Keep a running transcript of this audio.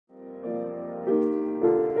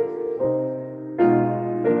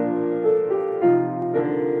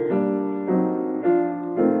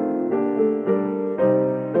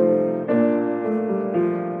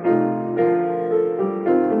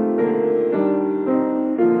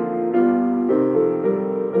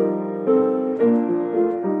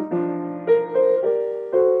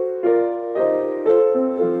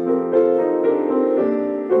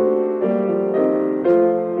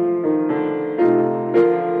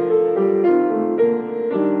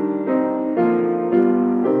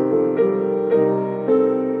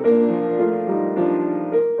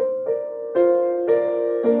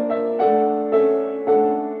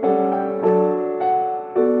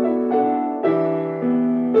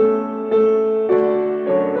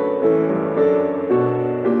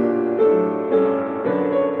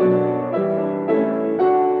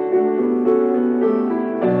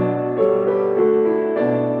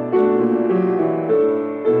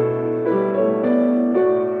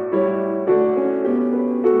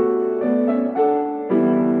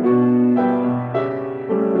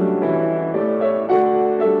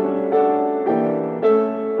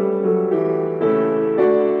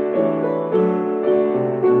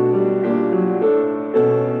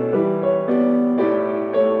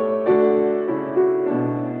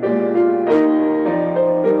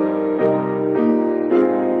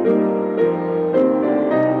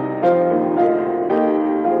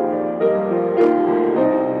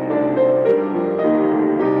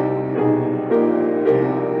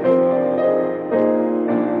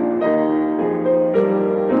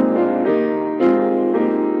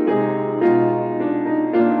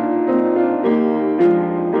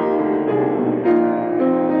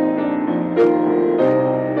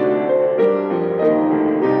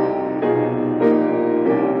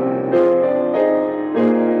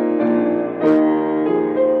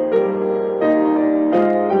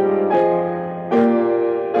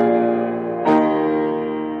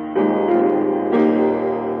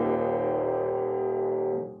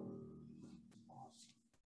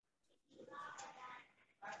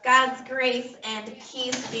Grace and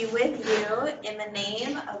peace be with you in the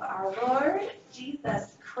name of our Lord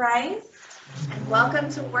Jesus Christ. And welcome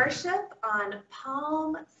to worship on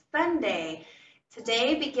Palm Sunday.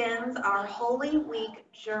 Today begins our Holy Week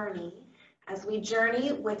journey as we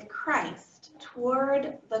journey with Christ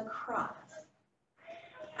toward the cross.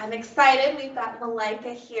 I'm excited. We've got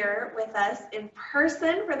Malika here with us in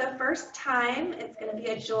person for the first time. It's going to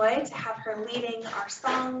be a joy to have her leading our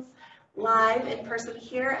songs live in person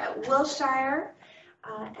here at Wilshire.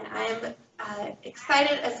 And I'm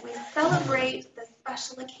excited as we celebrate the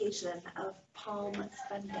special occasion of Palm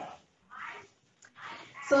Sunday.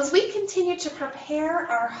 So as we continue to prepare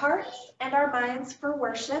our hearts and our minds for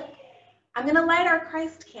worship, I'm going to light our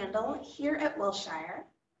Christ candle here at Wilshire.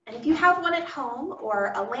 And if you have one at home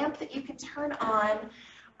or a lamp that you can turn on,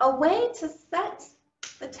 a way to set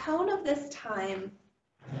the tone of this time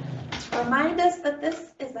to remind us that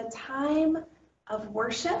this is a time of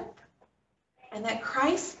worship and that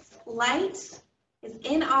Christ's light is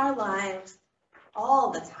in our lives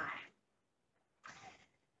all the time.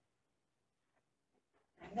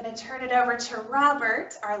 I'm going to turn it over to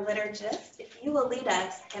Robert, our liturgist, if you will lead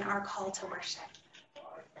us in our call to worship.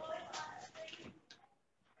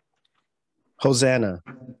 Hosanna.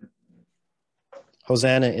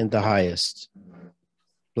 Hosanna in the highest.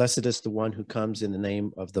 Blessed is the one who comes in the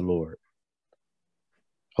name of the Lord.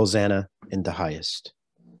 Hosanna in the highest.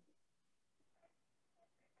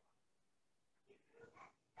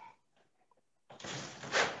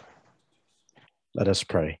 Let us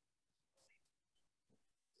pray.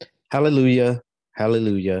 Hallelujah,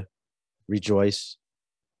 hallelujah. Rejoice,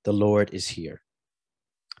 the Lord is here.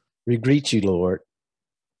 We greet you, Lord,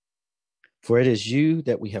 for it is you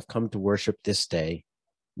that we have come to worship this day,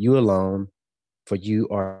 you alone, for you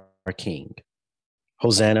are our King.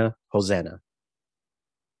 Hosanna, Hosanna.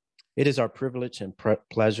 It is our privilege and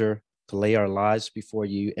pleasure to lay our lives before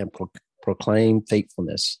you and proclaim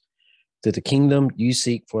faithfulness to the kingdom you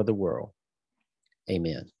seek for the world.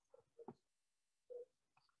 Amen.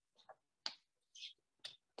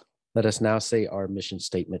 Let us now say our mission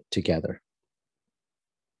statement together.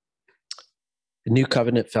 The New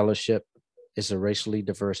Covenant Fellowship is a racially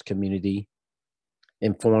diverse community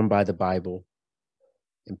informed by the Bible,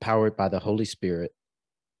 empowered by the Holy Spirit,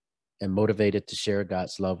 and motivated to share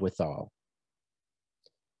God's love with all.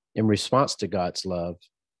 In response to God's love,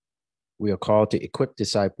 we are called to equip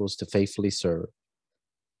disciples to faithfully serve,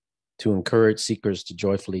 to encourage seekers to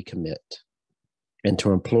joyfully commit, and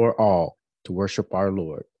to implore all to worship our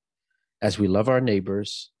Lord as we love our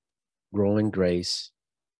neighbors, grow in grace,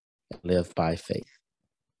 and live by faith.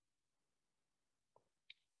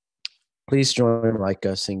 Please join like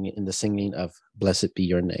us in the singing of Blessed Be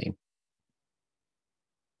Your Name.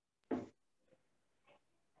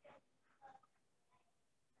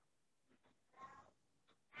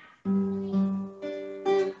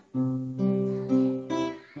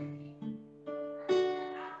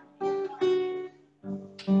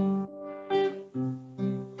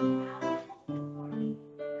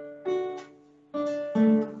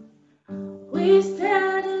 We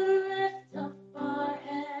stand and lift up our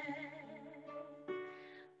heads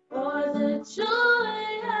for the joy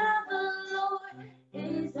of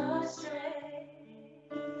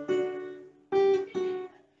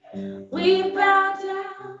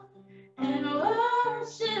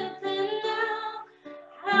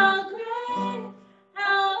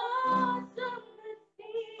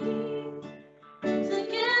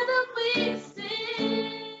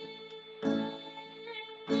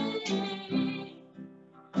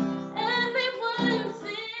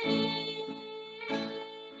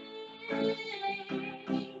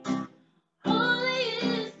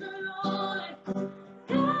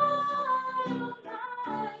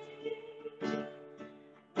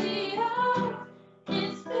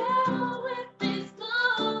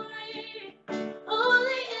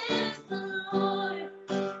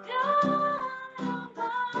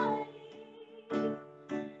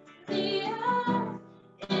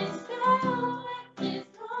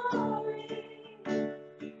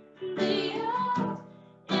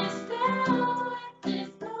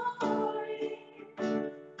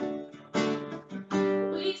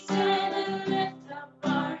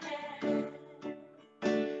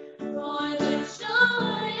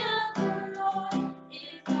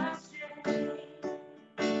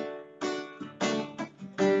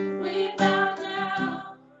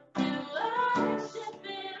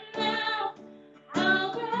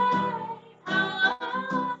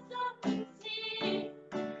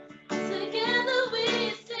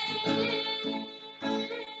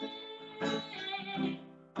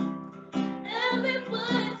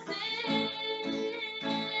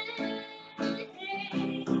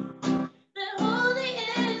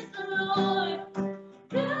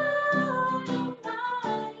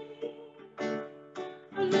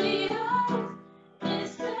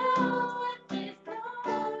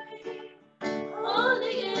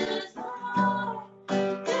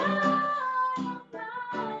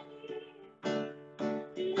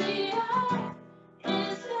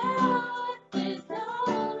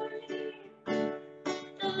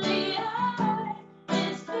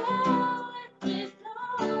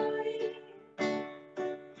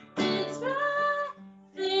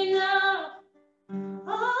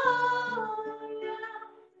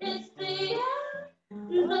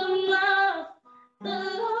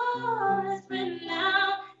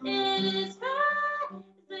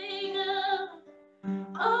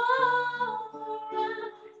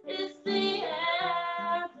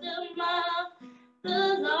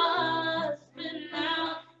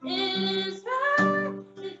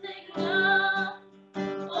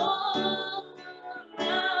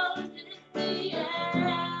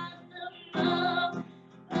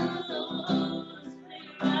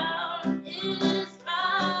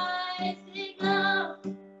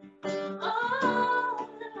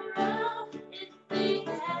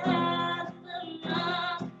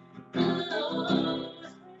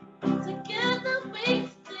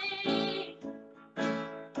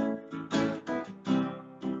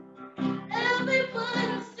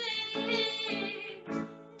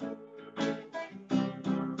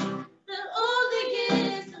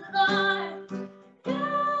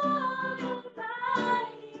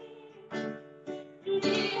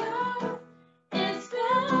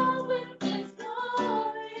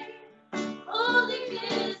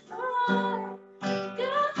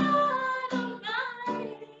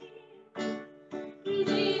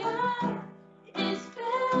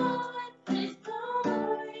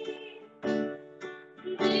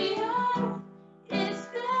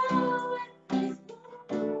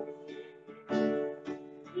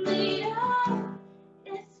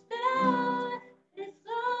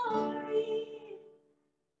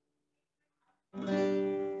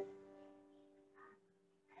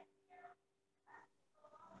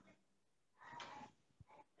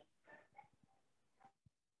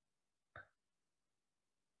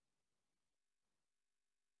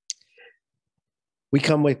We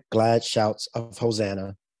come with glad shouts of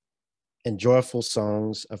Hosanna and joyful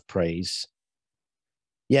songs of praise.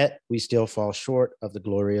 Yet we still fall short of the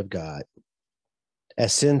glory of God,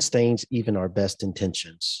 as sin stains even our best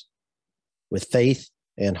intentions. With faith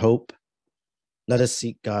and hope, let us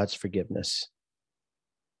seek God's forgiveness.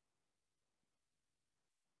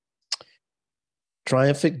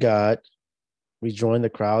 Triumphant God, we join the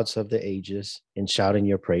crowds of the ages in shouting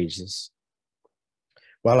your praises.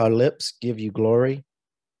 While our lips give you glory,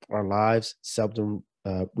 our lives seldom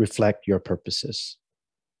reflect your purposes.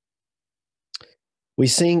 We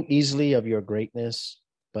sing easily of your greatness,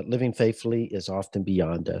 but living faithfully is often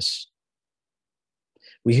beyond us.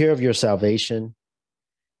 We hear of your salvation,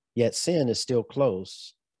 yet sin is still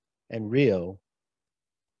close and real,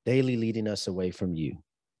 daily leading us away from you.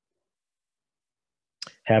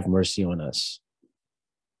 Have mercy on us.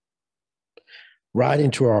 Ride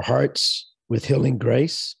into our hearts with healing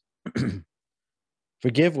grace.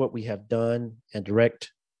 Forgive what we have done and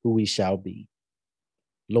direct who we shall be.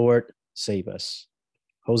 Lord, save us.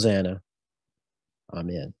 Hosanna.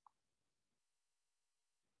 Amen.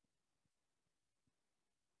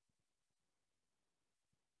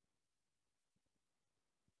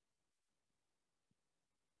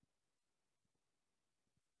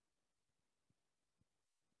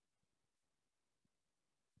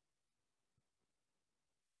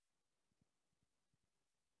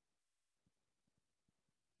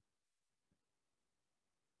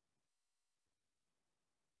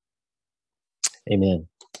 Amen.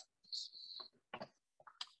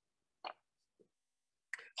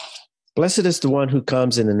 Blessed is the one who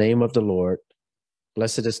comes in the name of the Lord.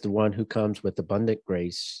 Blessed is the one who comes with abundant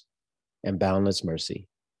grace and boundless mercy.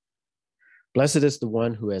 Blessed is the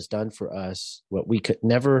one who has done for us what we could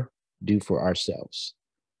never do for ourselves,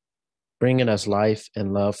 bringing us life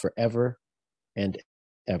and love forever and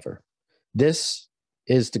ever. This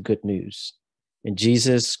is the good news. In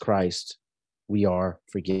Jesus Christ, we are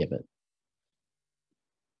forgiven.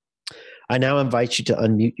 I now invite you to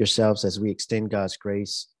unmute yourselves as we extend God's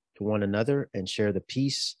grace to one another and share the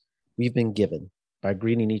peace we've been given by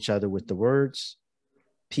greeting each other with the words,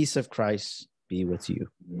 "Peace of Christ be with you."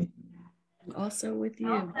 Also with you.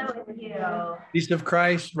 Also with you. Peace of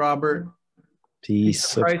Christ, Robert.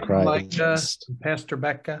 Peace of Christ. Melinda, Pastor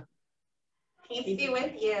Becca. Peace be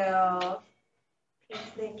with you.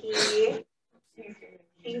 Peace, Nikki.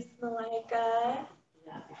 Peace, Malika.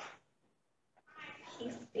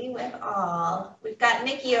 Peace be with all. We've got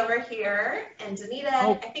Nikki over here, and Danita,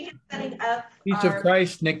 I think it's setting up. Peace of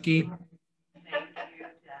Christ, Nikki.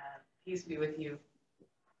 Peace be with you.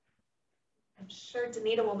 I'm sure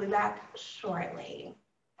Danita will be back shortly.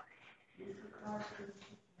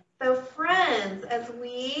 So friends, as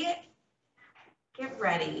we get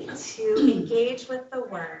ready to engage with the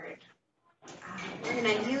word, we're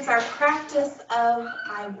going to use our practice of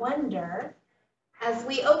I wonder as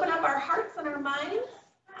we open up our hearts and our minds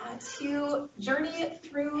to journey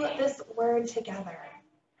through this word together.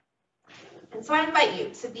 And so I invite you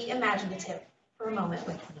to be imaginative for a moment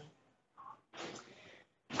with me.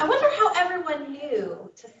 I wonder how everyone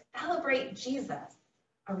knew to celebrate Jesus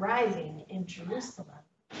arriving in Jerusalem.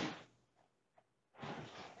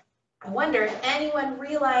 I wonder if anyone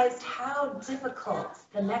realized how difficult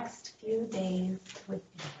the next few days would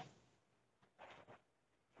be.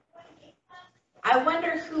 I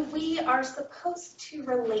wonder who we are supposed to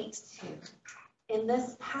relate to in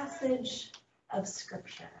this passage of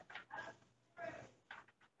Scripture.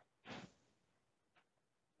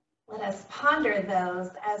 Let us ponder those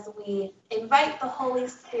as we invite the Holy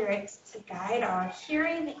Spirit to guide our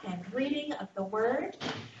hearing and reading of the Word.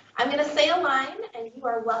 I'm going to say a line, and you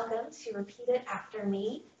are welcome to repeat it after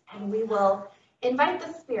me, and we will invite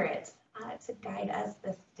the Spirit to guide us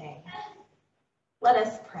this day. Let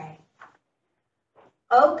us pray.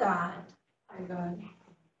 Oh God,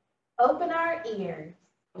 open our ears,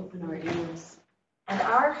 and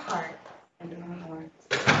our hearts,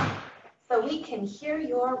 so we can hear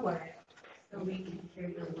your word.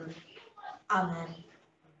 Amen.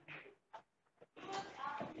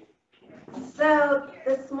 So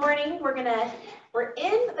this morning we're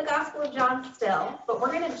in the Gospel of John still, but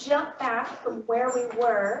we're gonna jump back from where we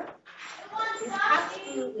were these past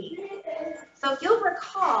few weeks. So if you'll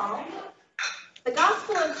recall, the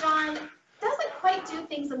Gospel of John doesn't quite do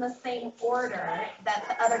things in the same order that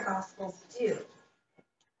the other Gospels do.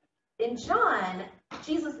 In John,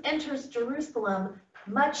 Jesus enters Jerusalem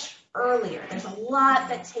much earlier. There's a lot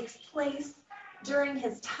that takes place during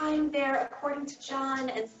his time there, according to John.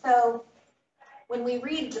 And so when we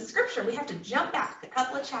read the scripture, we have to jump back a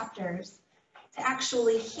couple of chapters to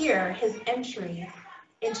actually hear his entry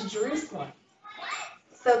into Jerusalem.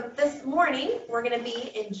 So this morning, we're going to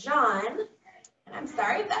be in John, and I'm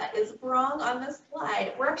sorry, that is wrong on this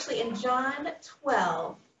slide. We're actually in John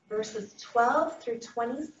 12, verses 12 through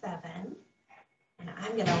 27. And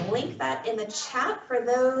I'm going to link that in the chat for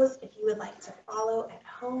those if you would like to follow at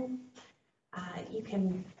home. You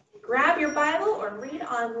can grab your Bible or read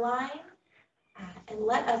online and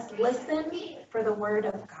let us listen for the word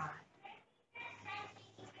of God.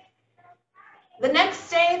 The next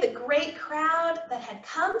day, the great crowd that had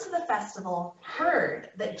come to the festival heard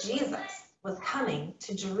that Jesus was coming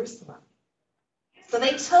to Jerusalem. So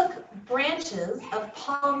they took branches of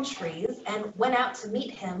palm trees and went out to meet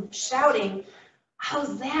him, shouting,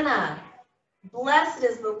 "Hosanna! Blessed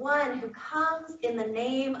is the one who comes in the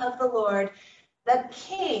name of the Lord, the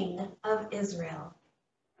King of Israel."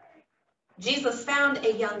 Jesus found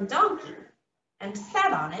a young donkey and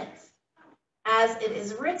sat on it, as it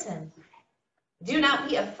is written, "Do not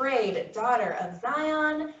be afraid, daughter of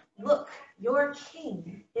Zion. Look, your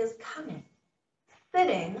king is coming,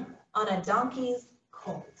 sitting on a donkey's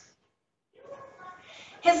colt."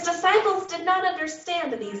 His disciples did not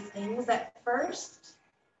understand these things at first,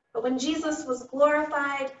 but when Jesus was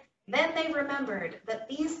glorified, then they remembered that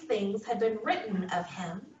these things had been written of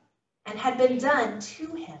him and had been done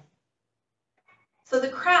to him. So the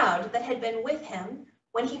crowd that had been with him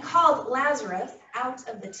when he called Lazarus out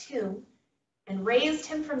of the tomb and raised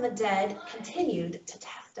him from the dead continued to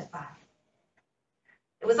testify.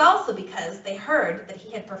 It was also because they heard that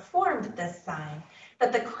he had performed this sign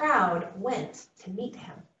that the crowd went to meet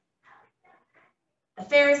him. The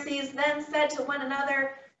Pharisees then said to one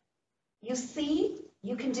another, "You see,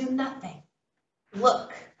 you can do nothing.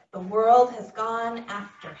 Look, the world has gone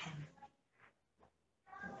after him."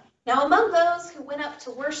 Now among those who went up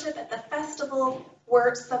to worship at the festival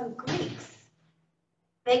were some Greeks.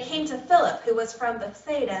 They came to Philip, who was from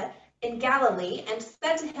Bethsaida in Galilee, and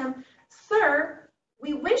said to him, "Sir,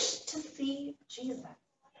 we wish to see Jesus."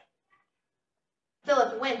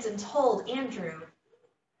 Philip went and told Andrew.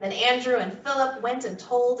 Then Andrew and Philip went and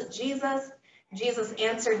told Jesus. Jesus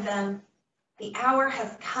answered them, "The hour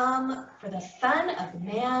has come for the Son of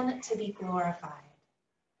Man to be glorified.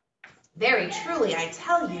 Very truly, I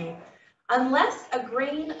tell you, unless a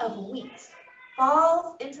grain of wheat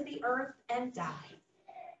falls into the earth and dies,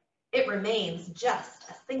 it remains just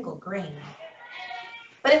a single grain.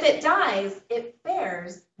 But if it dies, it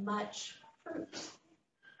bears much fruit.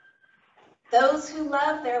 Those who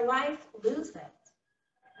love their life lose it.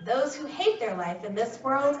 Those who hate their life in this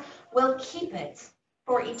world will keep it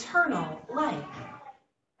for eternal life.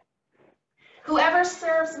 Whoever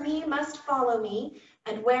serves me must follow me,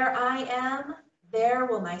 and where I am, there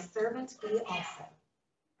will my servant be also.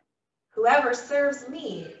 Whoever serves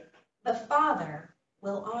me, the Father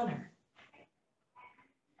will honor."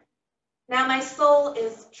 Now my soul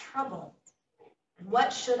is troubled. And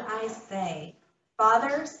what should I say?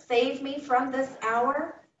 "Father, save me from this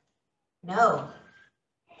hour"? No,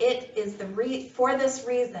 it is for this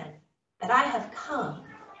reason that I have come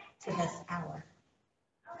to this hour.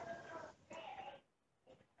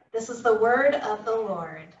 This is the word of the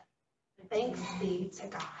Lord. Thanks be to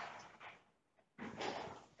God.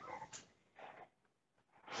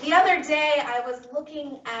 The other day, I was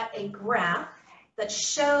looking at a graph that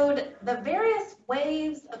showed the various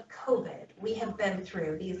waves of COVID we have been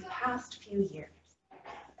through these past few years.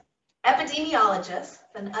 Epidemiologists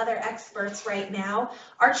and other experts right now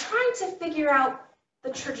are trying to figure out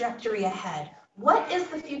the trajectory ahead. What is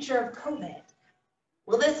the future of COVID?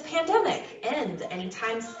 Will this pandemic end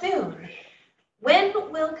anytime soon? When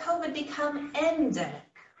will COVID become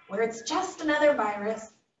endemic, where it's just another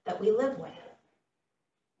virus that we live with?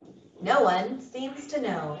 No one seems to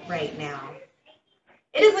know right now.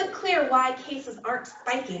 It isn't clear why cases aren't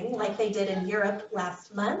spiking like they did in Europe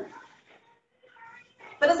last month.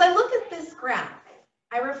 But as I look at this graph,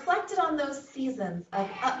 I reflected on those seasons of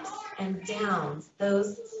ups and downs,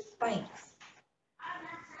 those spikes.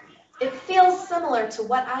 It feels similar to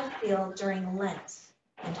what I feel during Lent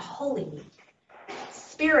and Holy Week.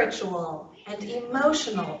 Spiritual and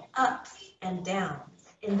emotional ups and downs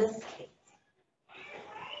in this case.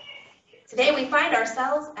 Today we find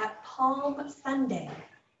ourselves at Palm Sunday.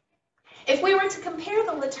 If we were to compare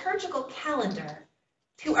the liturgical calendar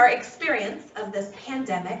to our experience of this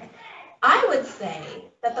pandemic, I would say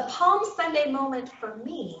that the Palm Sunday moment for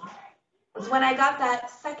me was when I got that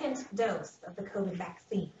second dose of the COVID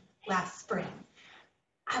vaccine last spring.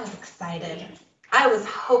 I was excited. I was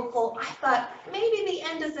hopeful. I thought maybe the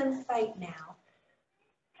end is in sight now.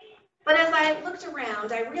 But as I looked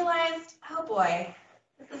around, I realized, oh boy,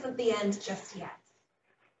 this isn't the end just yet.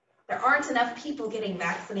 There aren't enough people getting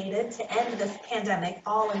vaccinated to end this pandemic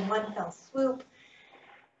all in one fell swoop.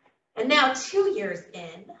 And now 2 years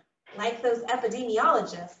in, like those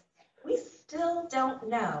epidemiologists, we still don't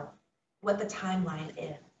know what the timeline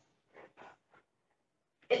is.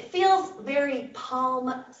 It feels very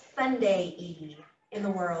Palm Sunday-y in the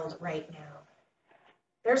world right now.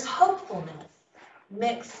 There's hopefulness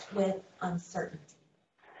mixed with uncertainty.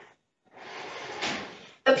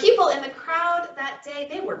 The people in the crowd that day,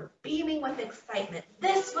 they were beaming with excitement.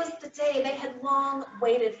 This was the day they had long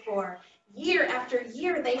waited for. Year after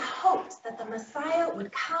year, they hoped that the Messiah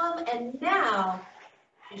would come, and now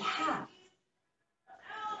he has.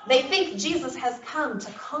 They think Jesus has come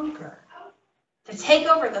to conquer, to take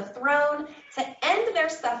over the throne, to end their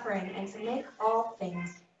suffering, and to make all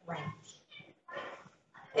things right.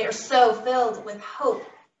 They are so filled with hope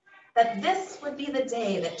that this would be the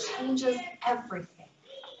day that changes everything.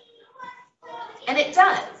 And it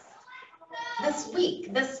does. This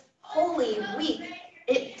week, this holy week,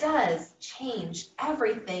 it does change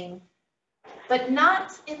everything, but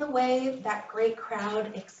not in the way that great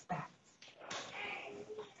crowd expects.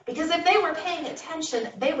 Because if they were paying attention,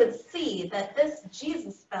 they would see that this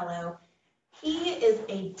Jesus fellow, he is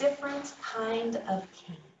a different kind of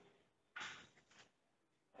king.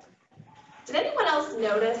 Did anyone else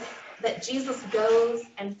notice that Jesus goes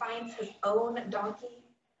and finds his own donkey,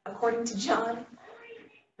 according to John?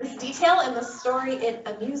 This detail in the story, it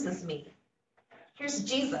amuses me. Here's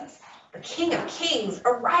Jesus, the King of Kings,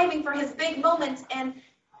 arriving for his big moment, and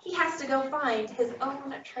he has to go find his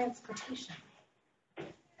own transportation.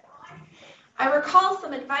 I recall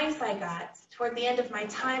some advice I got toward the end of my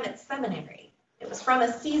time at seminary. It was from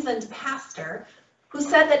a seasoned pastor who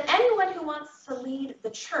said that anyone who wants to lead the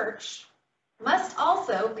church must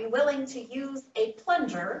also be willing to use a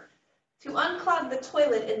plunger to unclog the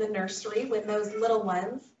toilet in the nursery when those little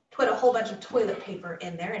ones put a whole bunch of toilet paper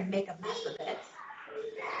in there and make a mess of it.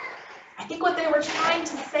 I think what they were trying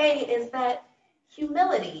to say is that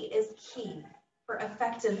humility is key for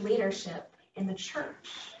effective leadership in the church.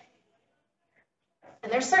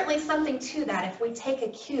 And there's certainly something to that if we take a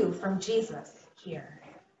cue from Jesus here.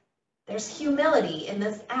 There's humility in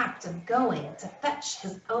this act of going to fetch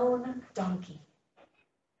his own donkey.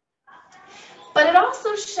 But it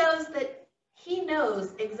also shows that he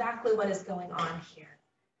knows exactly what is going on here.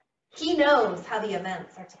 He knows how the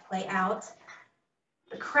events are to play out.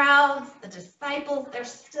 The crowds, the disciples, they're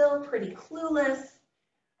still pretty clueless.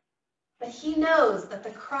 But he knows that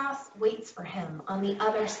the cross waits for him on the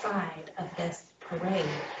other side of this parade.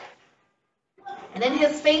 And in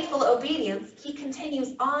his faithful obedience, he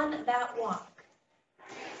continues on that walk.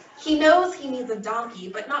 He knows he needs a donkey,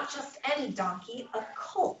 but not just any donkey, a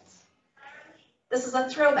colt. This is a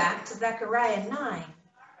throwback to Zechariah 9,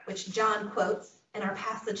 which John quotes in our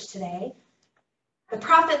passage today. The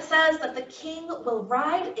prophet says that the king will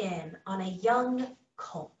ride in on a young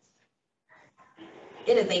colt.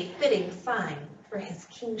 It is a fitting sign for his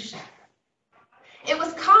kingship. It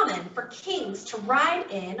was common for kings to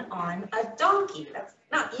ride in on a donkey. That's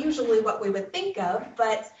not usually what we would think of,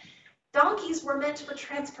 but donkeys were meant for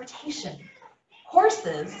transportation.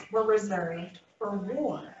 Horses were reserved for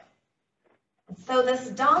war. And so this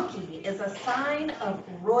donkey is a sign of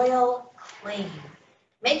royal claim,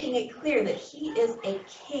 making it clear that he is a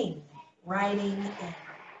king riding in.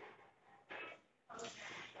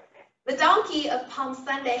 The donkey of Palm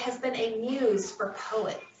Sunday has been a muse for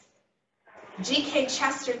poets. G.K.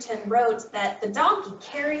 Chesterton wrote that the donkey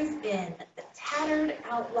carries in the tattered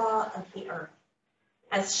outlaw of the earth,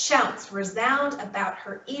 as shouts resound about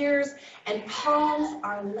her ears and palms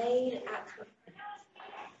are laid at her feet.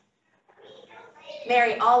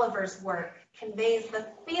 Mary Oliver's work conveys the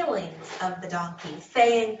feelings of the donkey,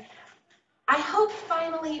 saying, I hope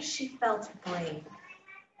finally she felt brave.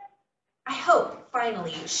 I hope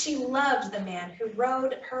finally she loved the man who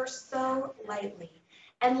rode her so lightly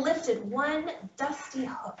and lifted one dusty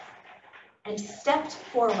hoof and stepped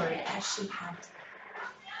forward as she had to.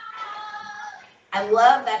 I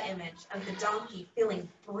love that image of the donkey feeling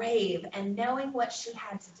brave and knowing what she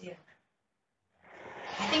had to do.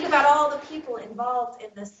 I think about all the people involved in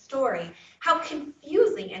this story, how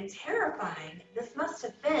confusing and terrifying this must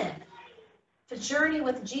have been to journey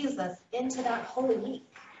with Jesus into that Holy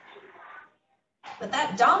Week. But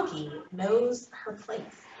that donkey knows her place.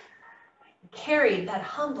 Carried that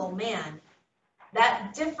humble man,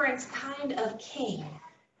 that different kind of king,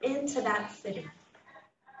 into that city.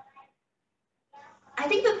 I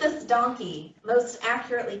think that this donkey most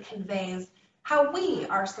accurately conveys how we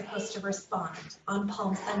are supposed to respond on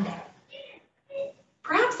Palm Sunday.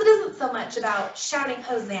 Perhaps it isn't so much about shouting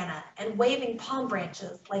Hosanna and waving palm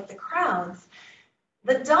branches like the crowds.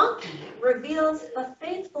 The donkey reveals the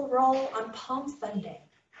faithful role on Palm Sunday.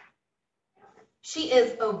 She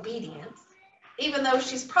is obedient, even though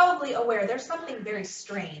she's probably aware there's something very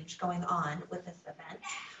strange going on with this event.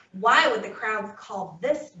 Why would the crowds call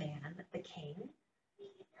this man the king?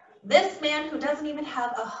 This man who doesn't even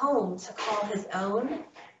have a home to call his own?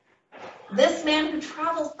 This man who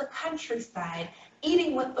travels the countryside,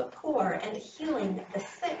 eating with the poor and healing the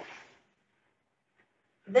sick?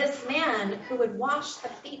 This man who would wash the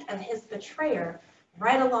feet of his betrayer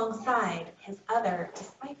right alongside his other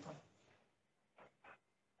disciples?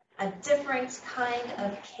 A different kind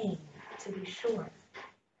of king, to be sure.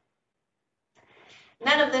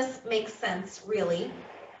 None of this makes sense, really,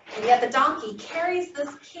 and yet the donkey carries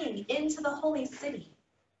this king into the holy city,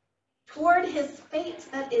 toward his fate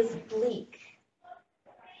that is bleak.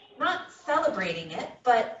 Not celebrating it,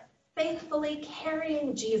 but faithfully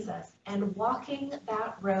carrying Jesus and walking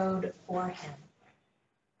that road for him.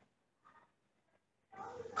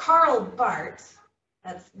 Karl Barth,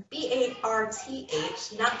 that's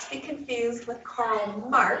B-A-R-T-H, not to be confused with Karl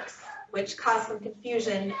Marx, which caused some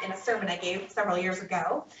confusion in a sermon I gave several years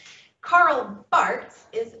ago. Karl Barth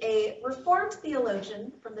is a Reformed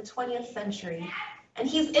theologian from the 20th century, and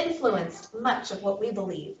he's influenced much of what we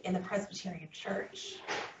believe in the Presbyterian Church.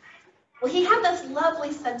 Well, he had this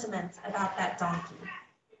lovely sentiment about that donkey.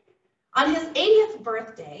 On his 80th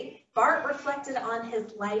birthday, Barth reflected on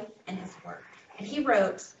his life and his work, and he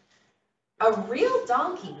wrote, "A real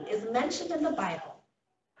donkey is mentioned in the Bible.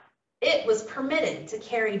 It was permitted to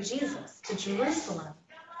carry Jesus to Jerusalem.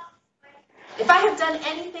 If I have done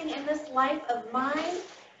anything in this life of mine,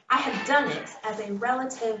 I have done it as a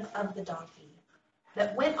relative of the donkey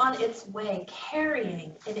that went on its way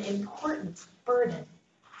carrying an important burden.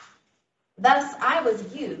 Thus I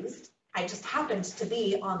was used, I just happened to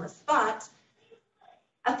be on the spot.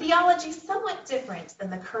 A theology somewhat different than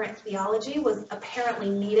the current theology was apparently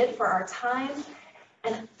needed for our time,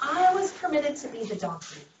 and I was permitted to be the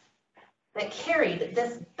donkey that carried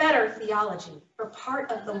this better theology for part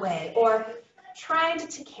of the way, or tried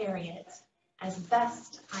to carry it as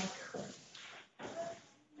best I could."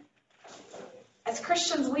 As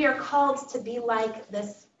Christians, we are called to be like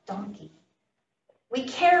this donkey. We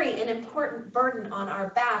carry an important burden on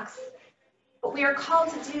our backs, but we are called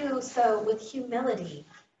to do so with humility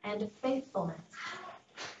and faithfulness,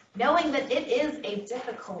 knowing that it is a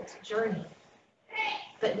difficult journey,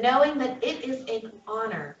 but knowing that it is an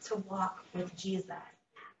honor to walk with Jesus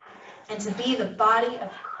and to be the body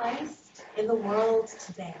of Christ in the world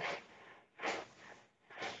today.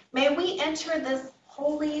 May we enter this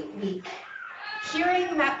holy week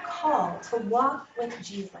hearing that call to walk with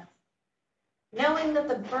Jesus, knowing that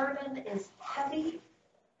the burden is heavy,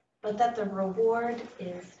 but that the reward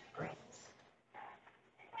is great.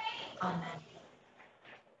 Amen.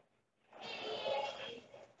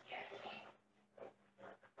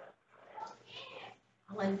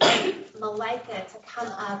 I'll invite Malika to come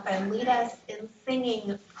up and lead us in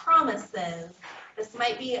singing Promises. This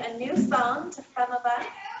might be a new song to some of us,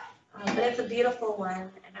 but it's a beautiful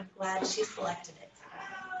one, and I'm glad she selected it.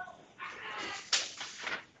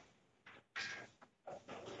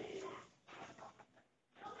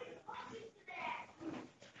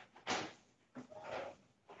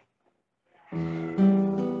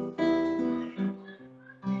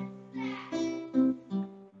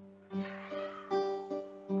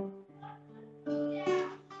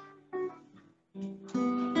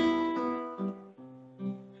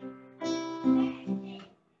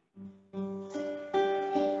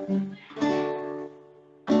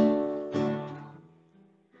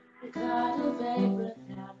 God of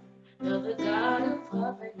Abraham, you're the God of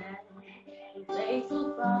covenant,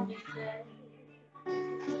 faithful promises.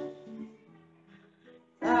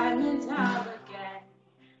 Time and time again,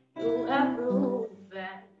 you have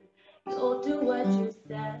proven you'll do what you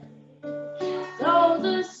said. Though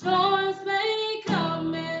the storms may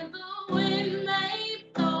come and the wind may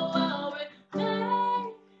blow, I'll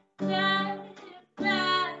remain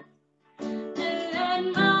steadfast. And let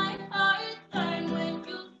my heart learn when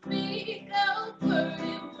you speak a word,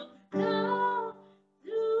 it will come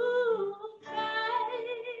to pass.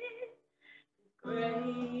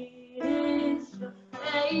 Great is your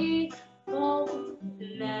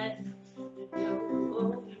faithfulness,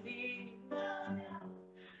 you me.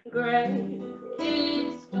 Great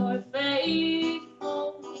is your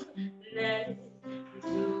faithfulness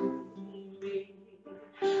to me.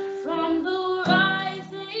 From the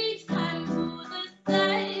rising sun to the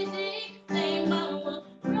setting same, I will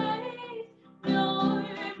praise your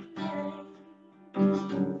name.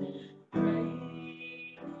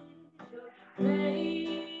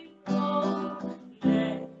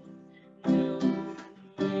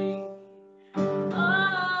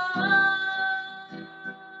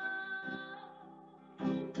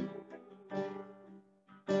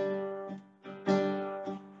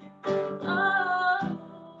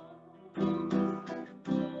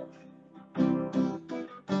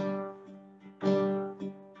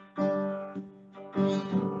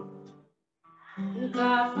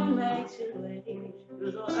 God from age to age,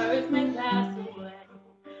 through the earth may pass away.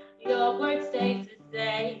 Your word stays the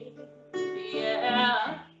same.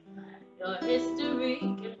 Yeah, your history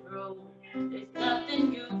can prove there's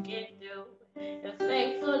nothing you can do. You're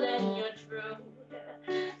faithful and you're true.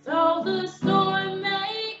 Though the storm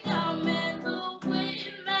may come and the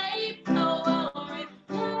wind may blow, I'll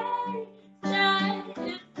remain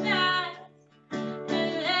steadfast. And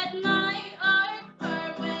let my heart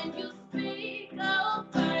burn when you speak a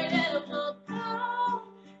word, it will come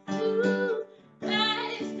to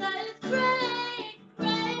pass. 'Cause great,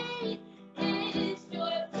 great is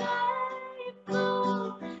your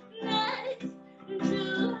faithfulness to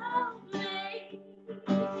me.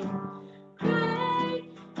 Great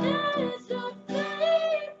is your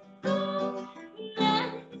faithfulness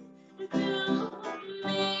to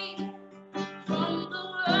me. From the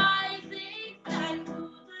rising sun to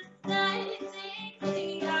the setting,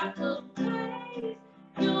 sea, I will praise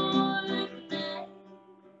your name.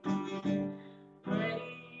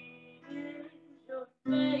 Great is your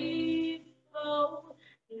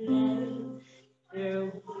faithfulness to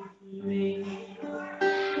me.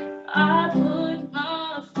 I put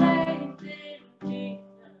my faith in Jesus,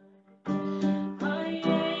 my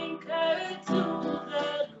anchor to the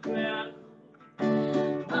ground,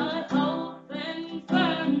 my hope and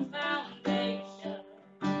firm foundation.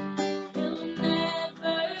 He'll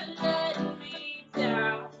never let me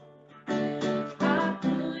down. I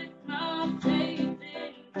put my faith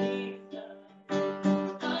in Jesus,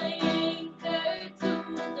 my anchor to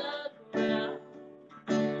the ground,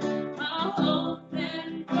 my hope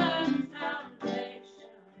and firm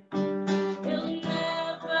foundation. He'll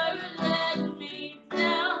never let me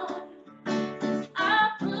down. I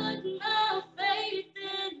put my faith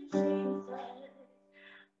in Jesus,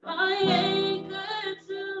 my anchor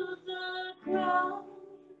to the ground,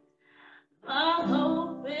 my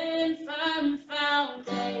hope and firm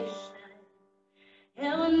foundation.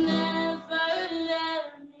 He'll never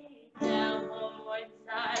let me down. One more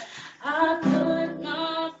time. I put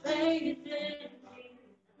my faith in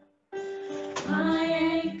Jesus, my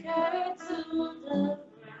anchor to the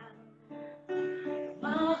ground,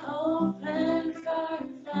 my hope and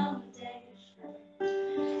firm foundation.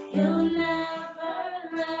 He'll never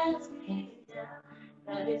let me down.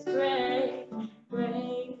 That is great,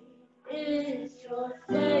 great is your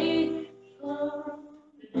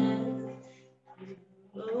faithfulness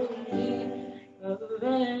to me.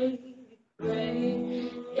 Great,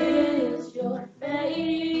 great is your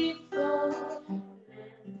faithfulness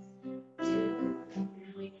to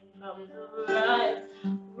me. From the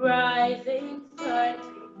rising sun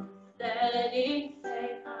to the setting sun,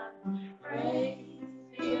 I praise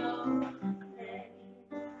your name.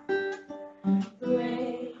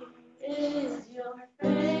 Great is your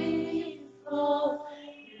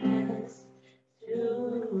faithfulness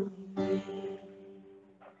to me.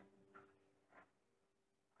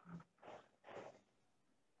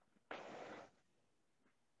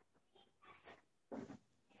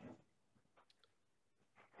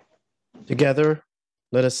 Together,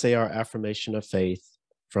 let us say our affirmation of faith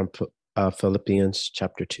from Philippians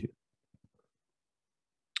chapter 2.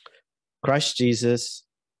 Christ Jesus,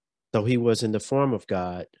 though he was in the form of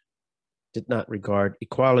God, did not regard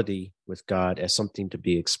equality with God as something to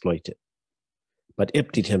be exploited, but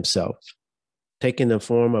emptied himself, taking the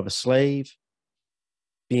form of a slave,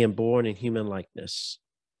 being born in human likeness.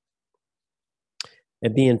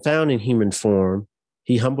 And being found in human form,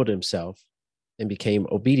 he humbled himself and became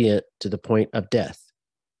obedient to the point of death,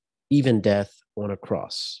 even death on a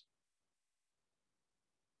cross.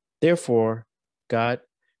 Therefore, God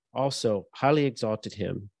also highly exalted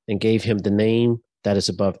him and gave him the name that is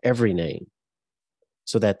above every name,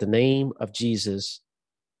 so that at the name of Jesus,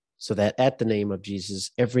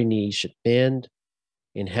 every knee should bend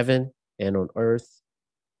in heaven and on earth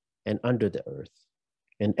and under the earth,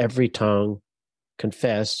 and every tongue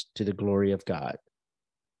confess to the glory of God.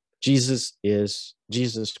 Jesus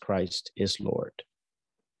Christ is Lord.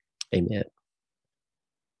 Amen.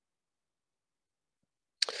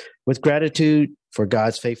 With gratitude for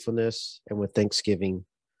God's faithfulness and with thanksgiving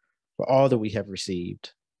for all that we have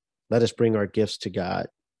received, let us bring our gifts to God.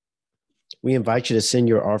 We invite you to send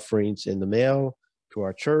your offerings in the mail to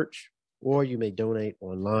our church, or you may donate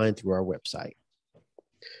online through our website.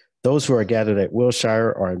 Those who are gathered at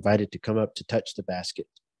Wilshire are invited to come up to touch the basket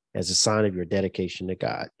as a sign of your dedication to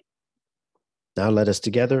God. Now let us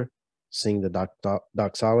together sing the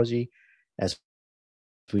doxology as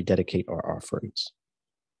we dedicate our offerings.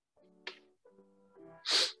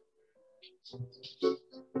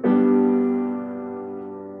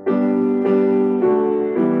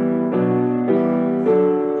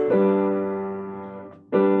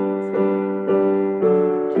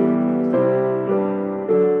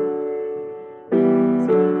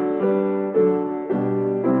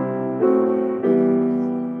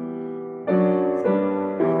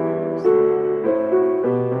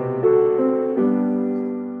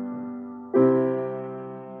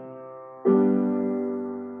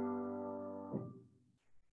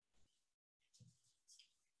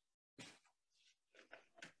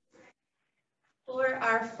 For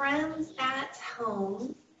our friends at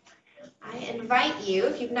home, I invite you,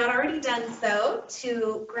 if you've not already done so,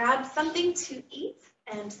 to grab something to eat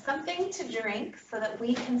and something to drink so that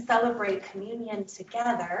we can celebrate communion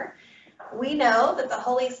together. We know that the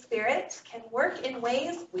Holy Spirit can work in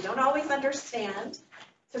ways we don't always understand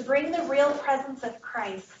to bring the real presence of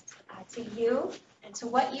Christ to you and to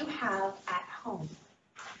what you have at home.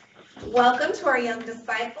 Welcome to our young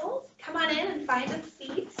disciples. Come on in and find a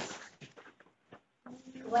seat.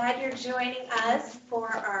 Glad you're joining us for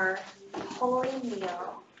our holy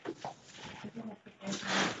meal.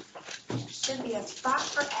 There should be a spot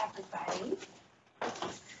for everybody.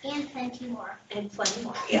 And plenty more. And plenty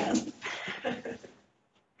more, yes.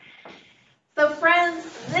 So friends,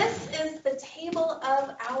 this is the table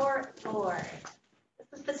of our Lord.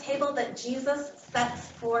 This is the table that Jesus sets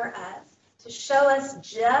for us to show us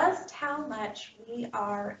just how much we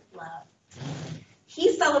are loved.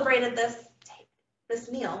 He celebrated this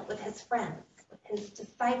meal with his friends, with his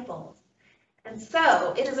disciples. And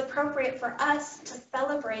so it is appropriate for us to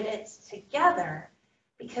celebrate it together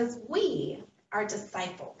because we are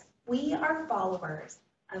disciples. We are followers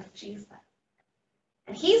of Jesus.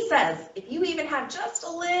 And he says, if you even have just a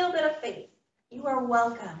little bit of faith, you are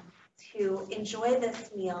welcome to enjoy this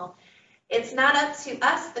meal. It's not up to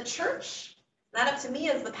us, the church, not up to me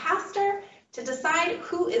as the pastor, to decide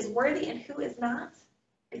who is worthy and who is not,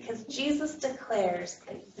 because Jesus declares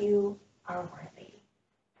that you are worthy.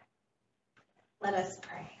 Let us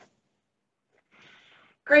pray.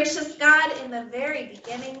 Gracious God, in the very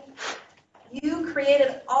beginning, you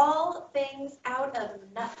created all things out of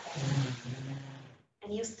nothing.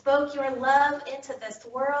 And you spoke your love into this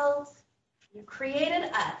world. You created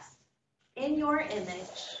us in your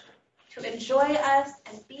image to enjoy us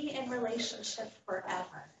and be in relationship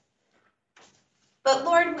forever. But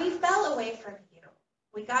Lord, we fell away from you.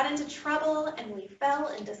 We got into trouble and we fell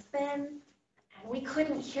into sin, and we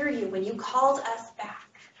couldn't hear you when you called us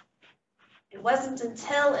back. It wasn't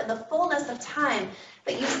until in the fullness of time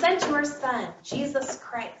that you sent your Son, Jesus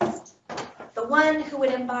Christ, the one who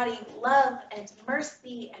would embody love and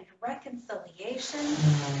mercy and reconciliation,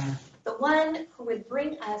 the one who would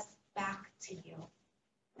bring us back to you.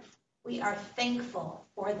 We are thankful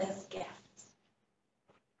for this gift.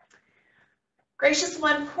 Gracious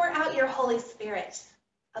one, pour out your Holy Spirit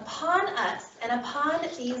upon us and upon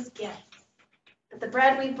these gifts, that the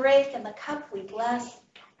bread we break and the cup we bless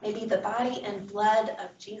may be the body and blood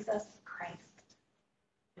of Jesus Christ.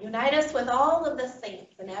 Unite us with all of the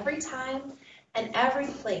saints in every time and every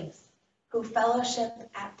place who fellowship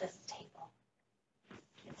at this table.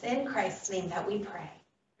 It's in Christ's name that we pray.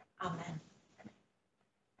 Amen.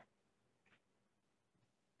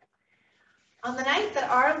 On the night that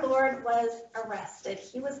our Lord was arrested,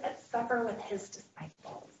 he was at supper with his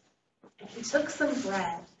disciples, and he took some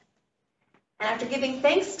bread. And after giving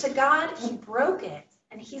thanks to God, he broke it,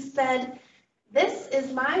 and he said, "This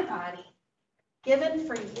is my body, given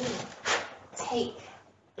for you. Take,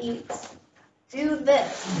 eat, do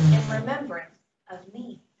this in remembrance of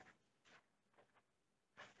me."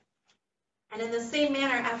 And in the same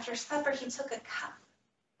manner, after supper, he took a cup.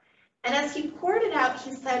 And as he poured it out,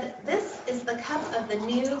 he said, "This is the cup of the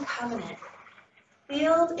new covenant,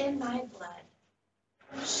 sealed in my blood,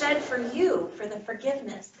 shed for you for the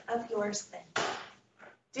forgiveness of your sins.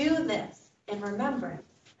 Do this in remembrance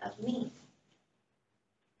of me."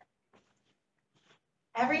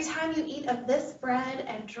 Every time you eat of this bread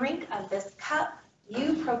and drink of this cup,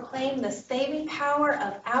 you proclaim the saving power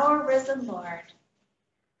of our risen Lord.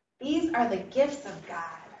 These are the gifts of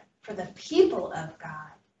God for the people of God.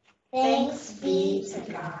 Thanks be to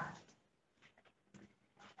God.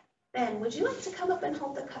 Ben, would you like to come up and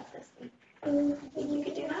hold the cup this week? You think you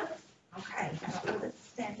could do that? Okay, gotta hold it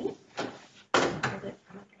steady. Hold it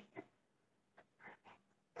from up here.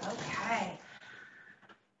 Perfect. Okay.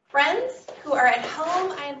 Friends who are at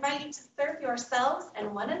home, I invite you to serve yourselves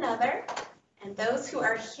and one another. And those who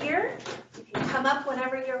are here, you can come up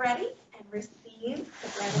whenever you're ready and receive the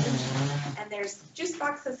bread and the juice. And there's juice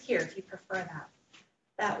boxes here if you prefer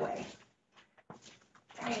that way.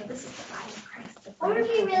 Dario, this is the body of Christ. Or if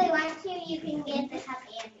you really want to, you can get the cup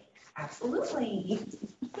and juice. Absolutely.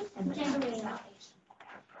 And Whichever the way you want. salvation.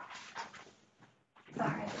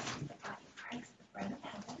 Sorry, this is the body of Christ, the bread of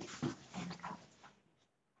heaven, and the cup of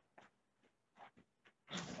salvation.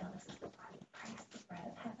 And again, this is the body of Christ, the bread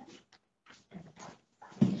of heaven, and the cup of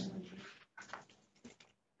salvation.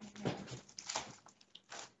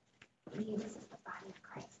 This is the body of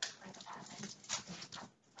Christ, the bread of heaven, and the cup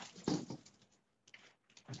of salvation.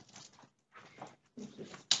 This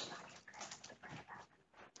is the body of Christ, the bread of heaven.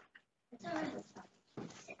 It's all right.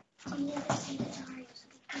 On the other side of the aisle, so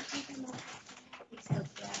we can take them all. So,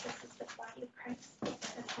 yeah, this is the body of Christ, the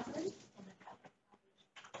bread of heaven, and the cup of salvation.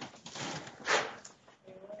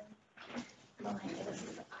 Melania, this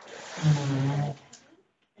is the body of Christ, the bread of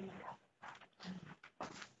heaven, and the cup.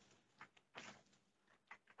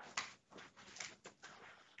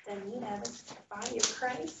 Danita, this is the body of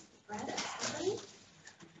Christ, the bread of heaven,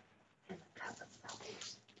 and the cup of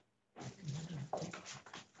salvation.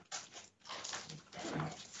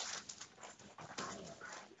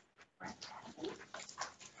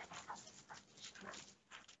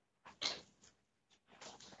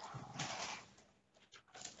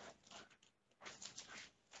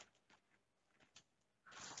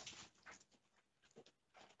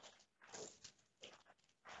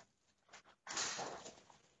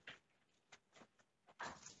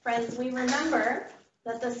 Friends, we remember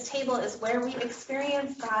that this table is where we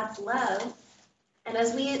experience God's love. And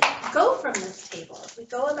as we go from this table, as we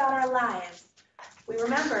go about our lives, we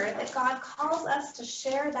remember that God calls us to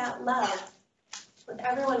share that love with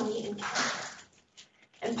everyone we encounter.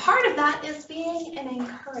 And part of that is being an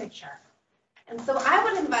encourager. And so I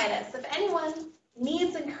would invite us, if anyone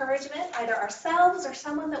needs encouragement, either ourselves or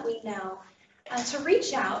someone that we know, to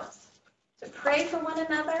reach out, to pray for one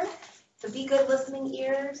another, to be good listening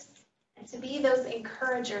ears, and to be those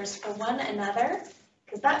encouragers for one another,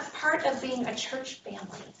 because that's part of being a church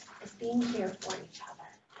family, is being here for each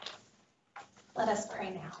other. Let us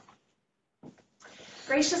pray now.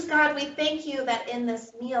 Gracious God, we thank you that in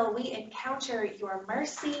this meal we encounter your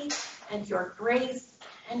mercy and your grace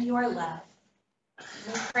and your love.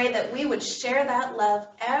 We pray that we would share that love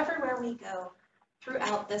everywhere we go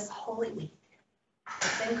throughout this holy week.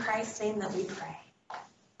 It's in Christ's name that we pray.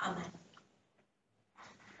 Amen.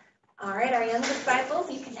 All right, our young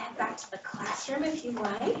disciples, you can head back to the classroom if you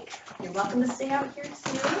like. You're welcome to stay out here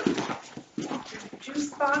too. Your juice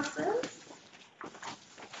boxes.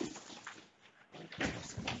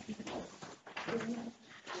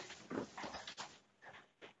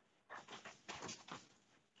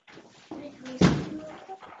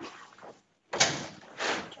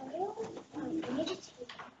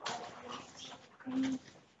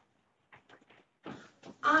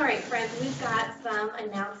 All right, friends, we've got some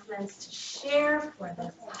announcements to share for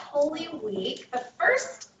this Holy Week. The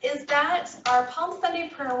first is that our Palm Sunday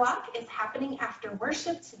prayer walk is happening after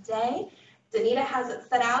worship today. Danita has it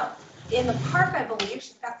set out in the park, I believe.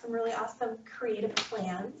 She's got some really awesome creative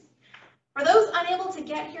plans. For those unable to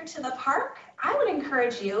get here to the park, I would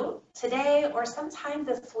encourage you today or sometime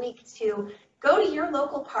this week to go to your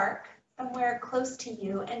local park, somewhere close to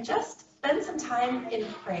you, and just spend some time in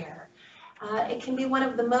prayer. It can be one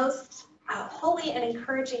of the most holy and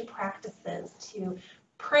encouraging practices to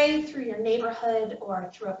pray through your neighborhood or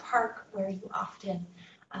through a park where you often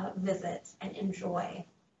visit and enjoy.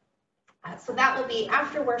 So that will be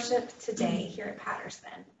after worship today here at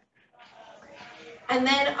Patterson. And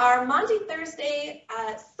then our Maundy Thursday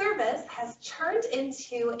service has turned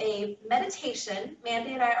into a meditation.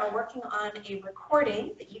 Mandy and I are working on a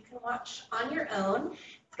recording that you can watch on your own.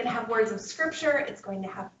 It's going to have words of scripture, it's going to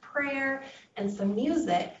have prayer and some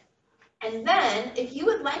music. And then if you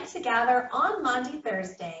would like to gather on Maundy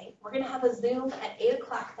Thursday, we're going to have a Zoom at 8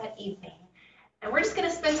 o'clock that evening. And we're just going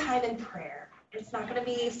to spend time in prayer. It's not going to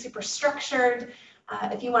be super structured.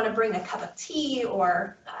 If you want to bring a cup of tea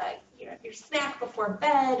or your snack before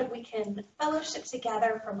bed, we can fellowship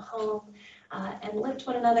together from home and lift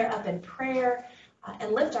one another up in prayer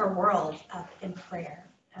and lift our world up in prayer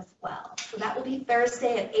as well. So that will be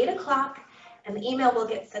Thursday at 8 o'clock, and the email will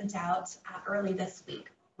get sent out early this week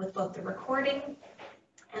with both the recording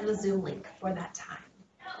and the Zoom link for that time.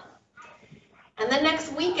 And then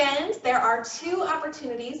next weekend, there are 2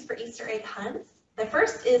 opportunities for Easter egg hunts. The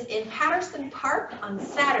first is in Patterson Park on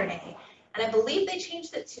Saturday, and I believe they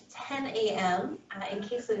changed it to 10 a.m. In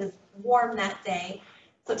case it is warm that day.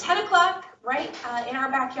 So 10 o'clock, right in our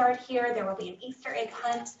backyard here, there will be an Easter egg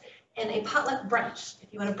hunt and a potluck brunch.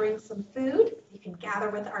 If you want to bring some food, you can gather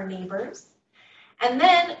with our neighbors. And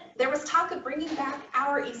then there was talk of bringing back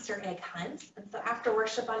our Easter egg hunt. And so after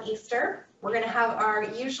worship on Easter, we're going to have our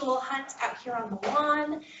usual hunt out here on the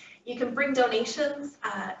lawn. You can bring donations,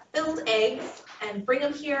 filled eggs, and bring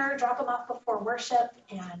them here, drop them off before worship.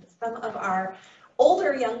 And some of our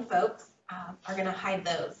older young folks are going to hide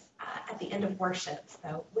those at the end of worship.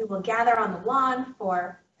 So we will gather on the lawn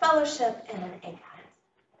for fellowship and an egg hunt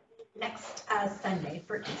next Sunday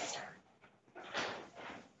for Easter.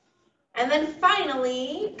 And then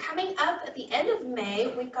finally, coming up at the end of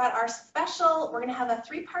May, we've got our special, we're going to have a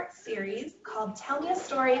 3-part series called Tell Me a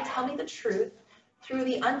Story, Tell Me the Truth, through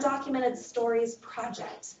the Undocumented Stories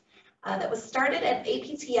Project. that was started at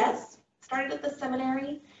APTS, started at the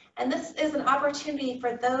seminary. And this is an opportunity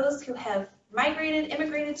for those who have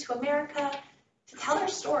immigrated to America to tell their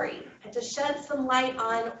story and to shed some light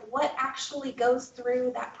on what actually goes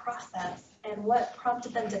through that process and what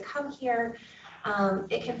prompted them to come here.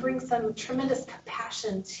 It can bring some tremendous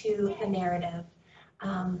compassion to the narrative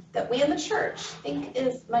that we in the church think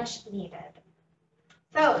is much needed.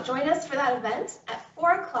 So join us for that event at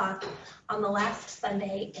 4 o'clock on the last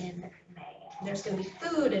Sunday in May. And there's going to be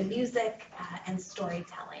food and music and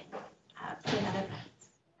storytelling for that event.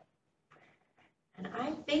 And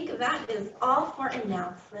I think that is all for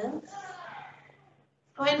announcements.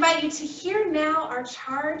 So I invite you to hear now our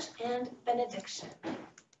charge and benediction.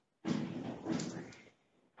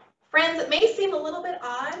 Friends, it may seem a little bit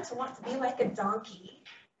odd to want to be like a donkey,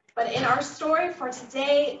 but in our story for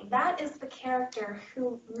today, that is the character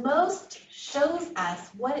who most shows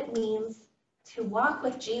us what it means to walk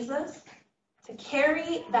with Jesus, to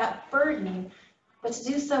carry that burden, but to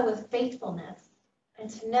do so with faithfulness, and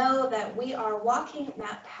to know that we are walking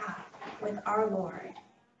that path with our Lord.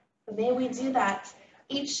 So may we do that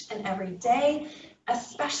each and every day,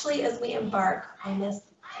 especially as we embark on this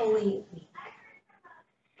Holy Week.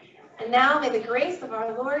 And now may the grace of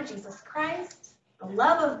our Lord Jesus Christ, the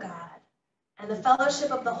love of God, and the fellowship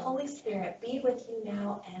of the Holy Spirit be with you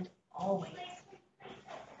now and always.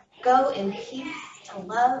 Go in peace to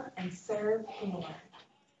love and serve the Lord.